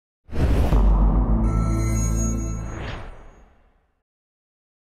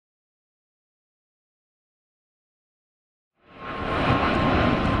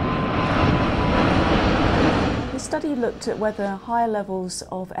looked at whether higher levels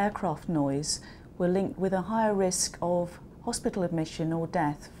of aircraft noise were linked with a higher risk of hospital admission or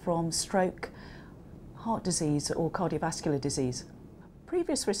death from stroke, heart disease or cardiovascular disease.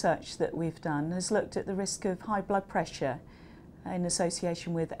 Previous research that we've done has looked at the risk of high blood pressure in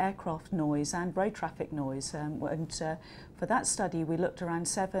association with aircraft noise and road traffic noise. For that study we looked around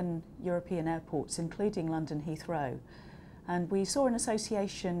 7 European airports, including London Heathrow. And we saw an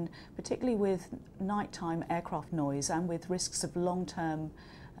association particularly with nighttime aircraft noise and with risks of long-term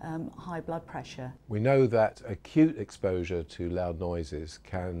high blood pressure. We know that acute exposure to loud noises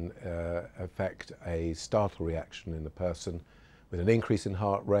can affect a startle reaction in the person with an increase in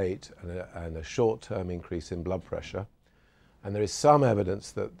heart rate and a short-term increase in blood pressure. And there is some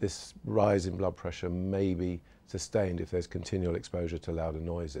evidence that this rise in blood pressure may be sustained if there's continual exposure to louder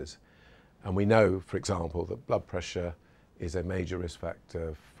noises. And we know, for example, that blood pressure is a major risk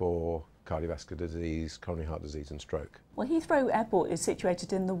factor for cardiovascular disease, coronary heart disease and stroke. Well, Heathrow Airport is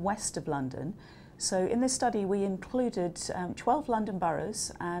situated in the west of London. So in this study we included 12 London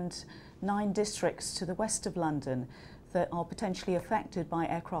boroughs and 9 districts to the west of London that are potentially affected by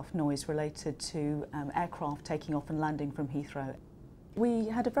aircraft noise related to aircraft taking off and landing from Heathrow. We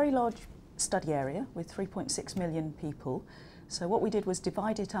had a very large study area with 3.6 million people. So what we did was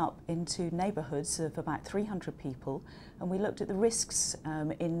divide it up into neighbourhoods of about 300 people, and we looked at the risks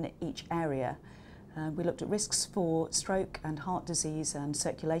in each area. We looked at risks for stroke and heart disease and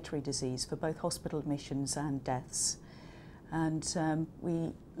circulatory disease for both hospital admissions and deaths. And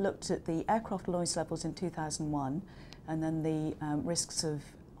we looked at the aircraft noise levels in 2001 and then the risks of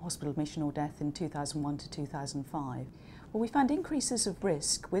hospital admission or death in 2001 to 2005. Well, we found increases of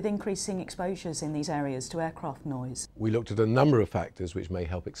risk with increasing exposures in these areas to aircraft noise. We looked at a number of factors which may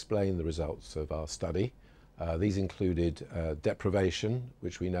help explain the results of our study. These included deprivation,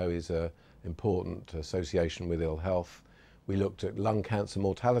 which we know is an important association with ill health. We looked at lung cancer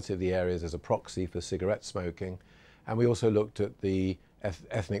mortality of the areas as a proxy for cigarette smoking. And we also looked at the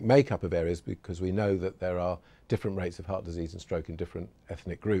ethnic makeup of areas because we know that there are different rates of heart disease and stroke in different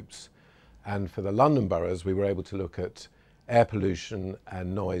ethnic groups. And for the London boroughs, we were able to look at air pollution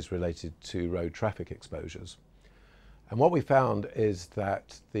and noise related to road traffic exposures. And what we found is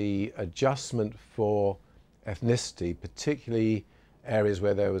that the adjustment for ethnicity, particularly areas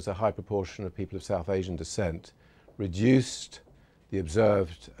where there was a high proportion of people of South Asian descent, reduced the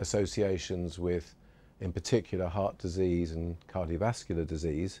observed associations with, in particular, heart disease and cardiovascular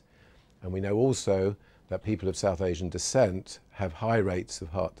disease. And we know also that people of South Asian descent have high rates of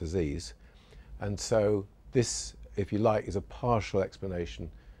heart disease. And so this, if you like, is a partial explanation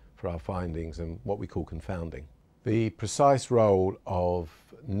for our findings and what we call confounding. The precise role of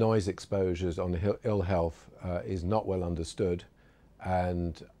noise exposures on ill health is not well understood,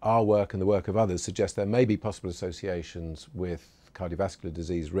 and our work and the work of others suggests there may be possible associations with cardiovascular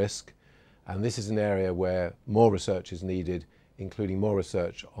disease risk, and this is an area where more research is needed, including more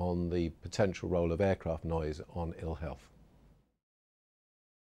research on the potential role of aircraft noise on ill health.